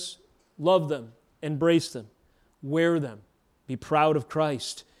righteousness, love them, embrace them, wear them, be proud of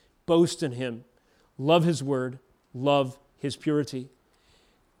Christ, boast in Him, love His word, love His purity.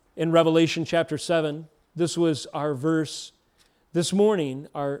 In Revelation chapter 7, this was our verse this morning,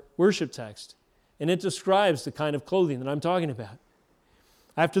 our worship text, and it describes the kind of clothing that I'm talking about.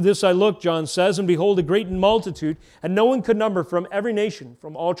 After this I looked, John says, and behold, a great multitude, and no one could number, from every nation,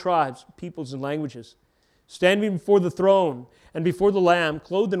 from all tribes, peoples, and languages, standing before the throne and before the Lamb,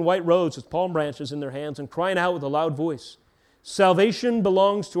 clothed in white robes with palm branches in their hands, and crying out with a loud voice, Salvation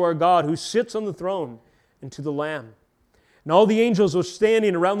belongs to our God who sits on the throne and to the Lamb. And all the angels were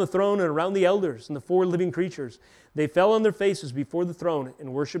standing around the throne and around the elders and the four living creatures. They fell on their faces before the throne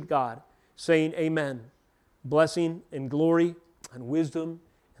and worshiped God, saying, Amen. Blessing and glory and wisdom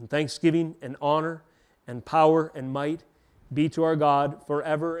and thanksgiving and honor and power and might be to our God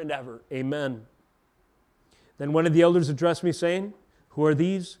forever and ever. Amen. Then one of the elders addressed me, saying, Who are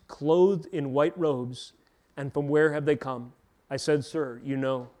these clothed in white robes, and from where have they come? I said, Sir, you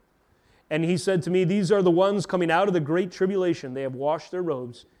know. And he said to me, These are the ones coming out of the great tribulation. They have washed their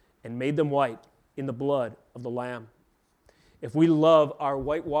robes and made them white in the blood of the Lamb. If we love our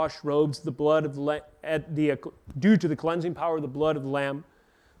whitewashed robes, the blood of due to the cleansing power of the blood of the Lamb,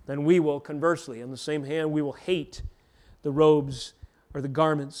 then we will, conversely, on the same hand, we will hate the robes or the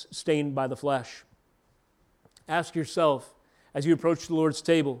garments stained by the flesh. Ask yourself, as you approach the Lord's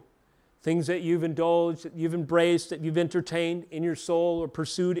table, things that you've indulged, that you've embraced, that you've entertained in your soul or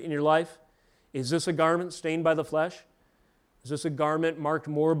pursued in your life. Is this a garment stained by the flesh? Is this a garment marked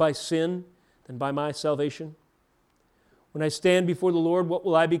more by sin than by my salvation? When I stand before the Lord, what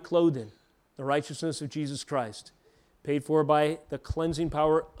will I be clothed in? The righteousness of Jesus Christ, paid for by the cleansing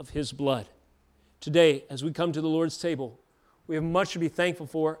power of His blood. Today, as we come to the Lord's table, we have much to be thankful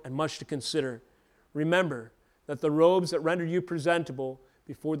for and much to consider. Remember that the robes that rendered you presentable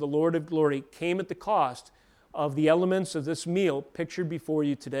before the Lord of glory came at the cost of the elements of this meal pictured before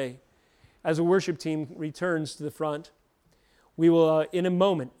you today. As a worship team returns to the front, we will, in a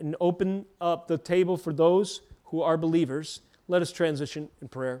moment, open up the table for those who are believers. Let us transition in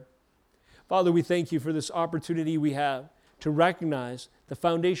prayer. Father, we thank you for this opportunity we have to recognize the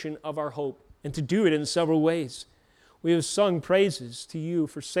foundation of our hope and to do it in several ways. We have sung praises to you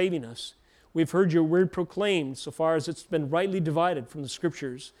for saving us. We've heard your word proclaimed so far as it's been rightly divided from the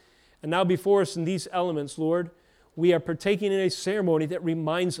Scriptures. And now before us in these elements, Lord, we are partaking in a ceremony that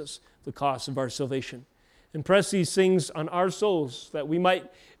reminds us the cost of our salvation. Impress these things on our souls that we might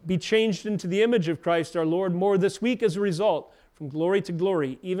be changed into the image of Christ our Lord more this week as a result, from glory to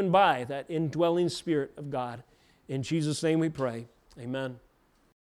glory, even by that indwelling Spirit of God. In Jesus' name we pray. Amen.